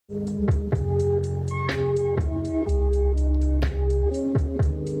Okay,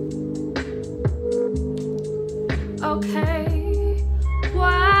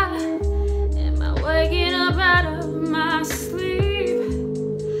 why am I waking up out of my sleep,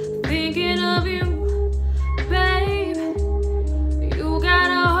 thinking of you, babe? You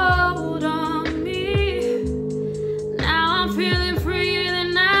got a hold on me. Now I'm feeling freer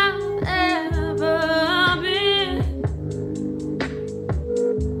than I've ever been.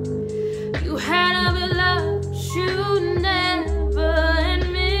 You had other love you never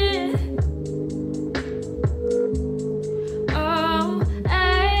admit. Oh,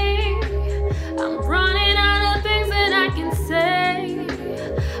 hey, I'm running out of things that I can say.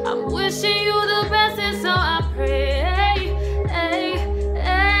 I'm wishing you the best, and so I pray.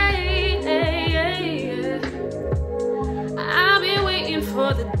 I've been waiting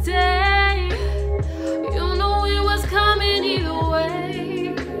for the day. You knew it was coming either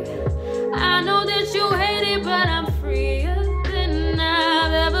way. I know that you hate it, but I'm freer than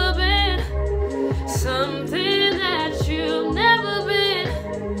I've ever been. Something that you've never been.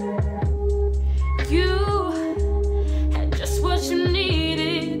 You had just what you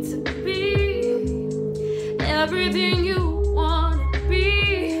needed to be. Everything you